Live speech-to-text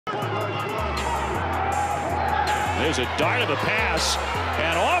There's a dart of a pass,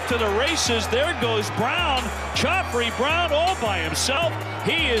 and off to the races. There goes Brown. Joffrey Brown all by himself.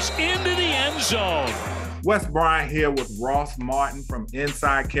 He is into the end zone. Wes Bryant here with Ross Martin from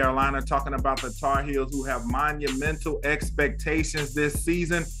Inside Carolina, talking about the Tar Heels, who have monumental expectations this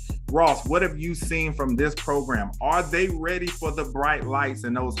season. Ross, what have you seen from this program? Are they ready for the bright lights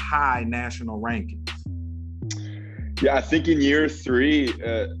and those high national rankings? Yeah, I think in year three,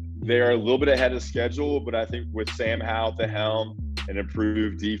 they are a little bit ahead of schedule, but I think with Sam Howell at the helm and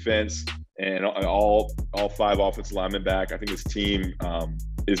improved defense and all five offensive linemen back, I think this team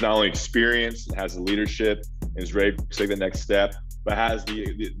is not only experienced and has the leadership and is ready to take the next step, but has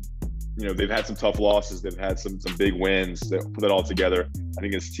they've had some tough losses, they've had some big wins that put it all together. I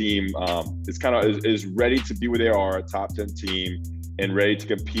think this team is ready to be where they are, a top 10 team, and ready to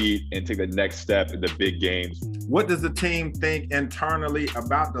compete and take the next step in the big games. What does the team think internally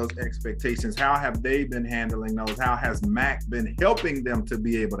about those expectations? How have they been handling those? How has Mack been helping them to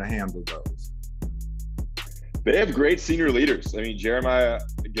be able to handle those? They have great senior leaders. I mean, Jeremiah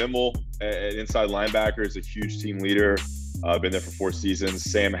Gemmel, an inside linebacker, is a huge team leader. Been there for 4 seasons.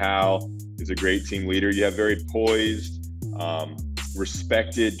 Sam Howell is a great team leader. You have very poised,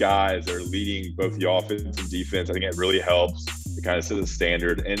 respected guys that are leading both the offense and defense. I think it really helps to kind of set the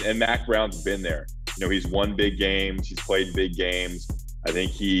standard. And Mack Brown's been there. You know, he's won big games. He's played big games. I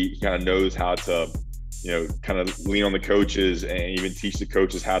think he kind of knows how to, kind of lean on the coaches and even teach the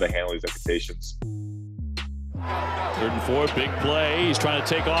coaches how to handle these expectations. 3rd and 4, big play. He's trying to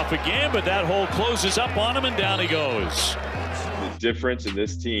take off again, but that hole closes up on him, and down he goes. The difference in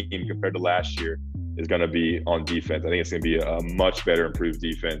this team compared to last year is going to be on defense. I think it's going to be a much better improved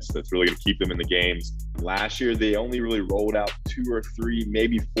defense that's really going to keep them in the games. Last year, they only really rolled out 2 or 3,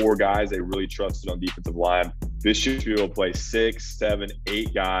 maybe 4 guys they really trusted on defensive line. This year, you'll play 6, 7,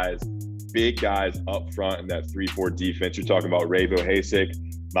 8 guys, big guys up front in that 3-4 defense. You're talking about Ravo Hasek,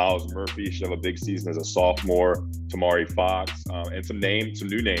 Miles Murphy should have a big season as a sophomore, Tamari Fox, and some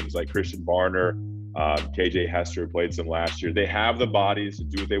new names like Christian Varner, KJ Hester played some last year. They have the bodies to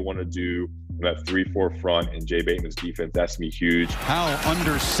do what they want to do in that 3-4 front, and Jay Bateman's defense, that's going to be huge. Howell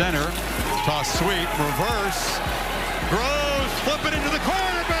under center, toss sweep, reverse, Groves, flip it into the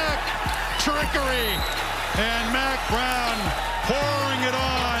quarterback, trickery, and Mack Brown pouring it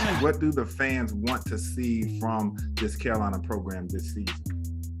on. What do the fans want to see from this Carolina program this season?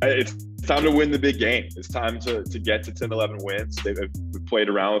 It's time to win the big game. It's time to get to 10, 11 wins. They've played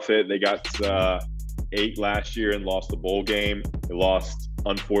around with it. They got 8 last year and lost the bowl game. They lost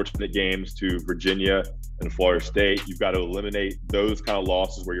unfortunate games to Virginia and Florida State. You've got to eliminate those kind of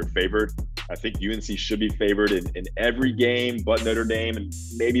losses where you're favored. I think UNC should be favored in every game but Notre Dame and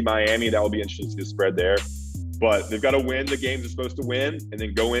maybe Miami. That will be interesting to see the spread there. But they've got to win the games they're supposed to win and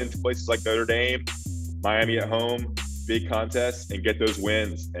then go into places like Notre Dame, Miami at home, big contests, and get those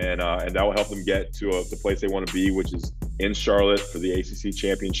wins, and that will help them get to the place they want to be, which is in Charlotte for the ACC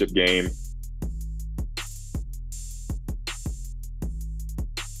championship game.